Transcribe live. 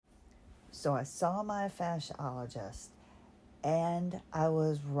So I saw my fasciologist, and I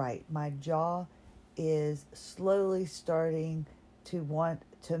was right. My jaw is slowly starting to want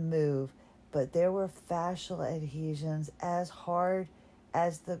to move, but there were fascial adhesions as hard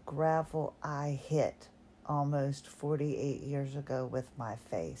as the gravel I hit almost 48 years ago with my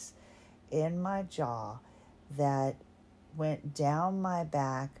face in my jaw that went down my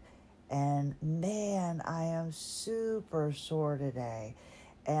back. And man, I am super sore today.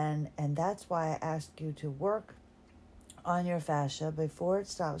 And that's why I asked you to work on your fascia before it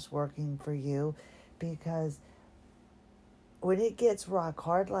stops working for you, because when it gets rock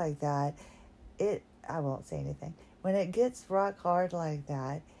hard like that, I won't say anything. When it gets rock hard like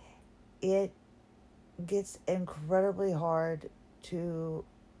that, it gets incredibly hard to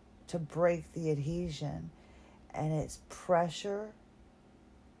break the adhesion, and it's pressure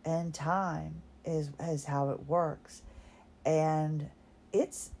and time is how it works. And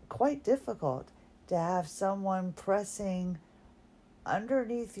it's quite difficult to have someone pressing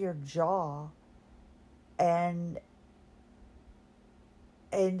underneath your jaw and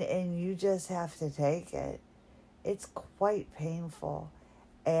you just have to take it. It's quite painful.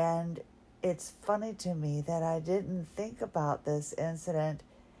 And it's funny to me that I didn't think about this incident,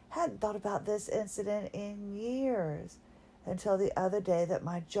 hadn't thought about this incident in years, until the other day that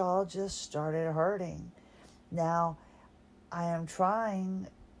my jaw just started hurting. Now, I am trying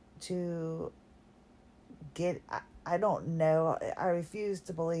to I don't know, I refuse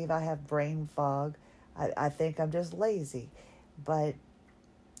to believe I have brain fog. I think I'm just lazy, but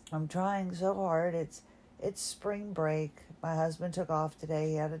I'm trying so hard. It's spring break. My husband took off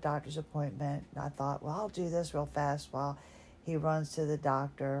today. He had a doctor's appointment. And I thought, well, I'll do this real fast while he runs to the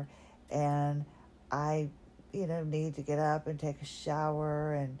doctor. And I, need to get up and take a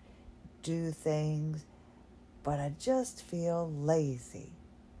shower and do things. But I just feel lazy.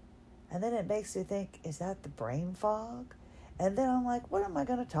 And then it makes me think, is that the brain fog? And then I'm like, what am I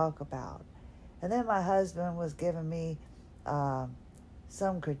going to talk about? And then my husband was giving me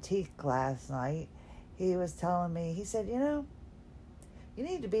some critique last night. He was telling me, he said, you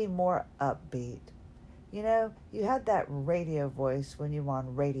need to be more upbeat. You had that radio voice when you were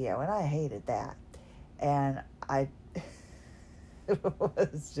on radio, and I hated that. And I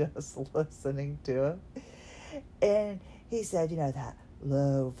was just listening to him. And he said, that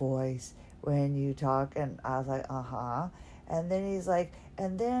low voice when you talk. And I was like, uh-huh. And then he's like,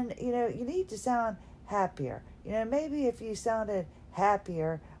 and then, you need to sound happier. Maybe if you sounded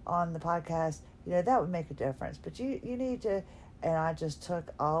happier on the podcast, that would make a difference. But you need to, and I just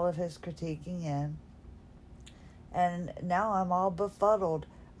took all of his critiquing in. And now I'm all befuddled.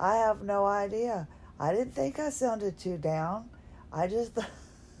 I have no idea. I didn't think I sounded too down. I just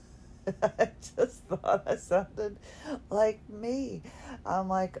thought I sounded like me. I'm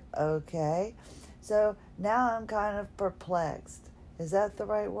like, okay. So now I'm kind of perplexed. Is that the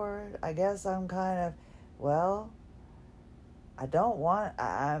right word? I guess I'm kind of, I don't want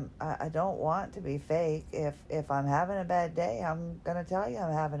to be fake. If I'm having a bad day, I'm going to tell you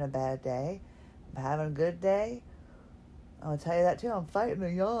I'm having a bad day. I'm having a good day, I'll tell you that too. I'm fighting a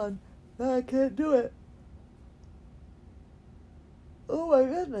yawn. No, I can't do it. Oh my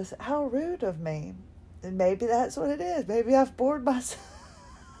goodness, how rude of me. And maybe that's what it is. Maybe I've bored myself.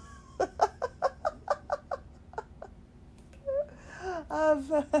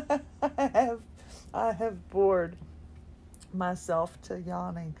 I have bored myself to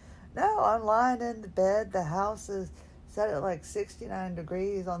yawning. No, I'm lying in the bed. The house is set at like 69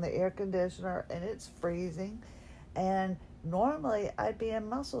 degrees on the air conditioner, and it's freezing. And normally I'd be in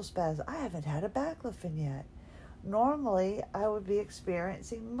muscle spasms. I haven't had a baclofen yet. Normally I would be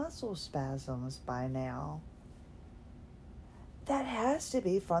experiencing muscle spasms by now. That has to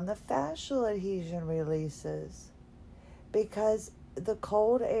be from the fascial adhesion releases, because the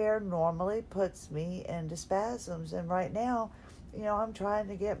cold air normally puts me into spasms. And right now, I'm trying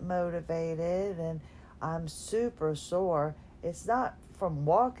to get motivated, and I'm super sore. It's not from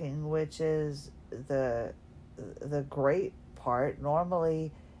walking, which is the great part.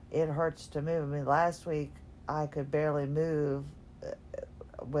 Normally it hurts to move. I mean, last week I could barely move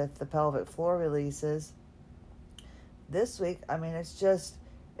with the pelvic floor releases. This week, I mean, it's just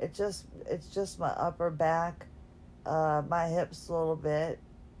my upper back, my hips a little bit,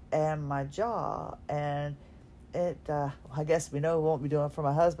 and my jaw. And it, I guess we know we won't be doing it for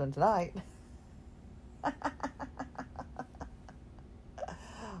my husband tonight.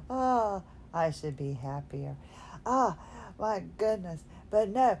 Oh, I should be happier. Ah, my goodness. But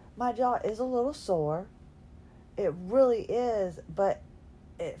no, my jaw is a little sore. It really is, but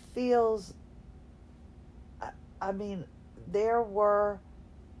it feels, I mean, there were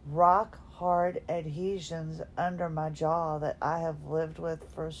rock hard adhesions under my jaw that I have lived with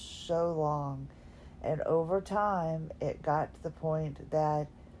for so long. And over time, it got to the point that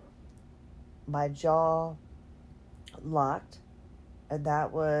my jaw locked, and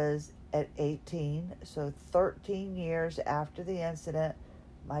that was at 18. So 13 years after the incident,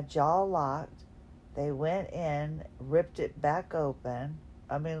 my jaw locked. They went in, ripped it back open.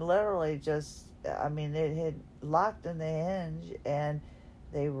 I mean, literally just, it had locked in the hinge, and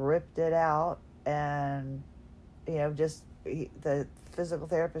they ripped it out, and, the physical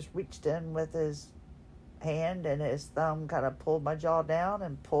therapist reached in with his hand, and his thumb kind of pulled my jaw down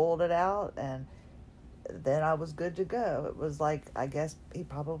and pulled it out, and then I was good to go. It was like, I guess he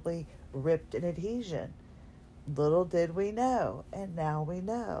probably ripped an adhesion. Little did we know, and now we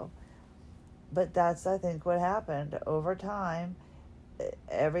know. But that's, I think, what happened. Over time,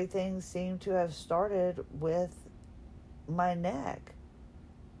 everything seemed to have started with my neck.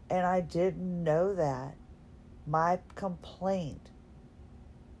 And I didn't know that. My complaint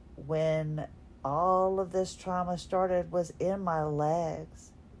when all of this trauma started was in my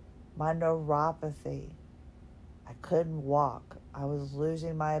legs, my neuropathy. I couldn't walk. I was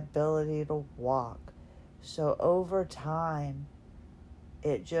losing my ability to walk. So over time,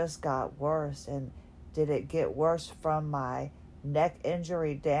 it just got worse. And did it get worse from my neck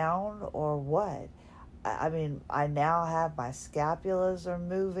injury down or what? I now have my scapulas are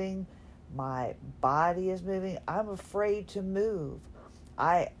moving. My body is moving. I'm afraid to move.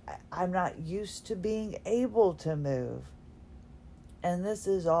 I'm not used to being able to move. And this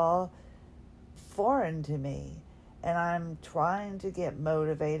is all foreign to me. And I'm trying to get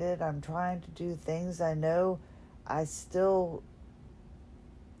motivated. I'm trying to do things. I know I still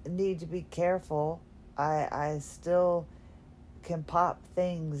need to be careful. I still can pop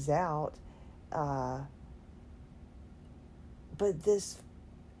things out. But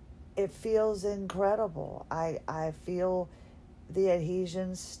it feels incredible. I feel the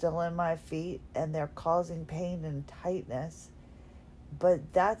adhesions still in my feet, and they're causing pain and tightness.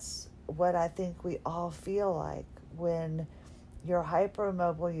 But that's what I think we all feel like when you're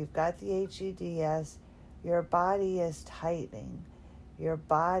hypermobile. You've got the HEDS, your body is tightening, your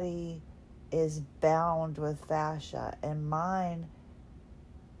body is bound with fascia, and mine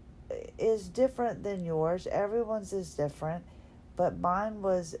is different than yours. Everyone's is different, but mine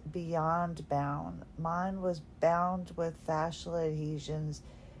was beyond bound. Mine was bound with fascial adhesions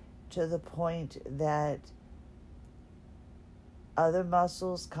to the point that other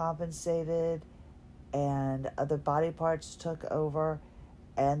muscles compensated and other body parts took over,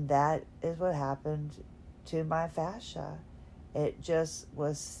 and that is what happened to my fascia. It just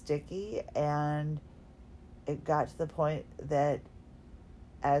was sticky, and it got to the point that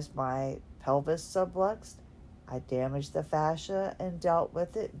as my pelvis subluxed, I damaged the fascia and dealt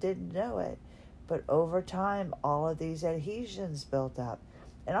with it, didn't know it. But over time, all of these adhesions built up.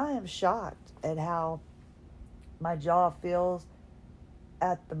 And I am shocked at how my jaw feels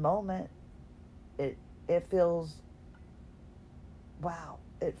at the moment. It feels, wow,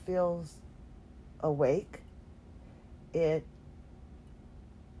 it feels awake. It's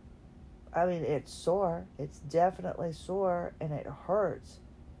sore. It's definitely sore, and it hurts.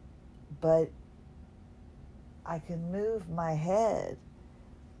 But I can move my head,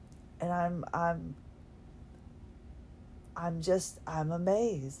 and I'm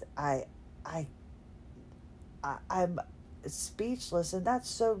amazed. I'm speechless, and that's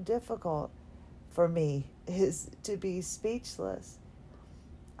so difficult for me, is to be speechless.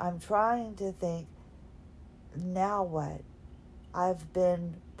 I'm trying to think, now what? I've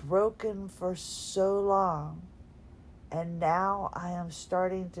been broken for so long, and now I am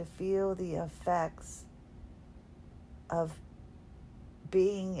starting to feel the effects of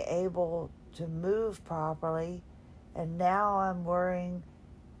being able to move properly, and now I'm worrying,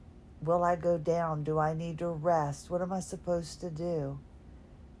 will I go down? Do I need to rest? What am I supposed to do?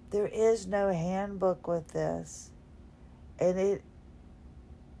 There is no handbook with this. And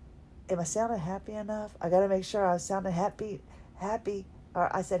am I sounding happy enough? I got to make sure I'm sounding happy,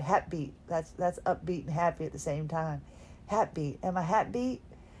 or I said beat. That's upbeat and happy at the same time. Beat. Am I beat?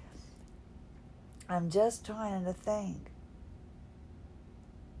 I'm just trying to think.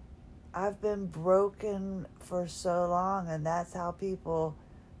 I've been broken for so long, and that's how people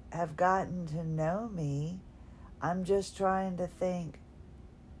have gotten to know me. I'm just trying to think,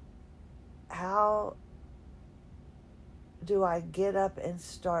 how do I get up and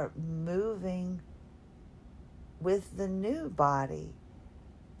start moving with the new body?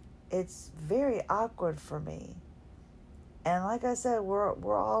 It's very awkward for me. And like I said,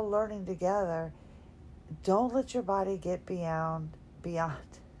 we're all learning together. Don't let your body get beyond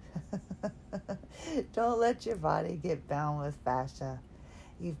Don't let your body get bound with fascia.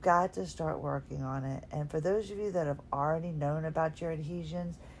 You've got to start working on it. And for those of you that have already known about your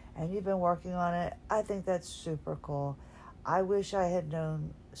adhesions and you've been working on it, I think that's super cool. I wish I had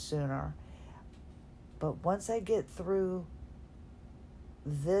known sooner. But once I get through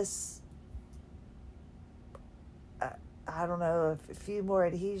this, I don't know, a few more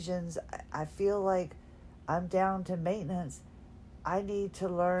adhesions, I feel like I'm down to maintenance. I need to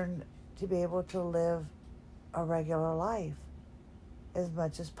learn to be able to live a regular life as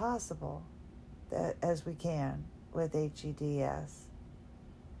much as possible, as we can with HEDS.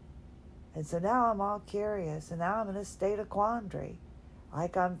 And so now I'm all curious, and now I'm in a state of quandary.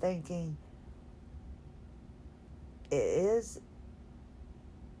 Like I'm thinking, is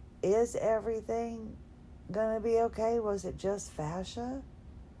everything going to be okay? Was it just fascia?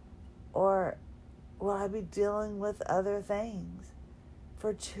 Or will I be dealing with other things?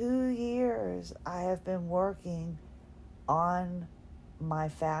 For 2 years, I have been working on my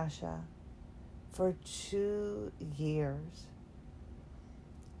fascia. For 2 years.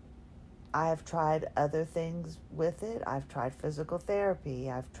 I have tried other things with it. I've tried physical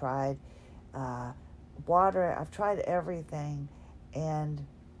therapy. I've tried water. I've tried everything. And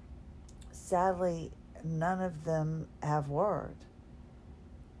sadly, none of them have worked.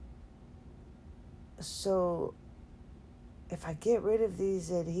 So if I get rid of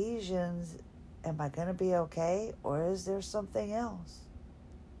these adhesions, am I going to be okay? Or is there something else?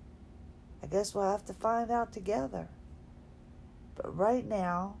 I guess we'll have to find out together. But right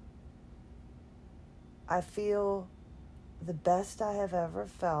now, I feel the best I have ever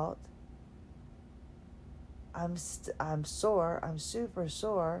felt. I'm sore. I'm super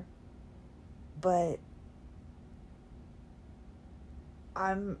sore. But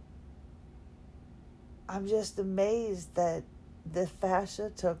I'm just amazed that the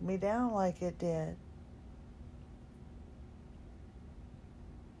fascia took me down like it did.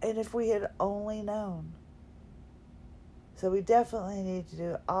 And if we had only known. So we definitely need to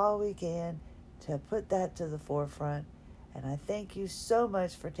do all we can to put that to the forefront. And I thank you so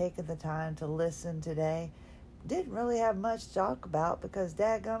much for taking the time to listen today. Didn't really have much to talk about because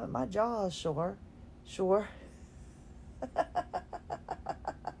dadgummit, my jaw is sore.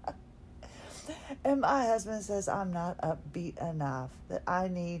 And my husband says I'm not upbeat enough, that I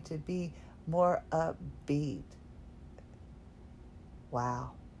need to be more upbeat.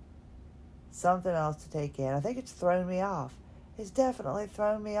 Wow. Something else to take in. I think it's thrown me off. It's definitely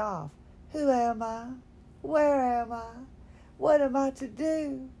thrown me off. Who am I? Where am I? What am I to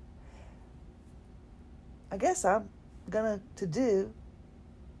do? I guess I'm going to do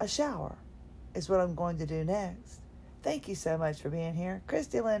a shower is what I'm going to do next. Thank you so much for being here.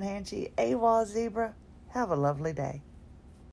 Christy Lynn Hanchy, AWOL Zebra. Have a lovely day.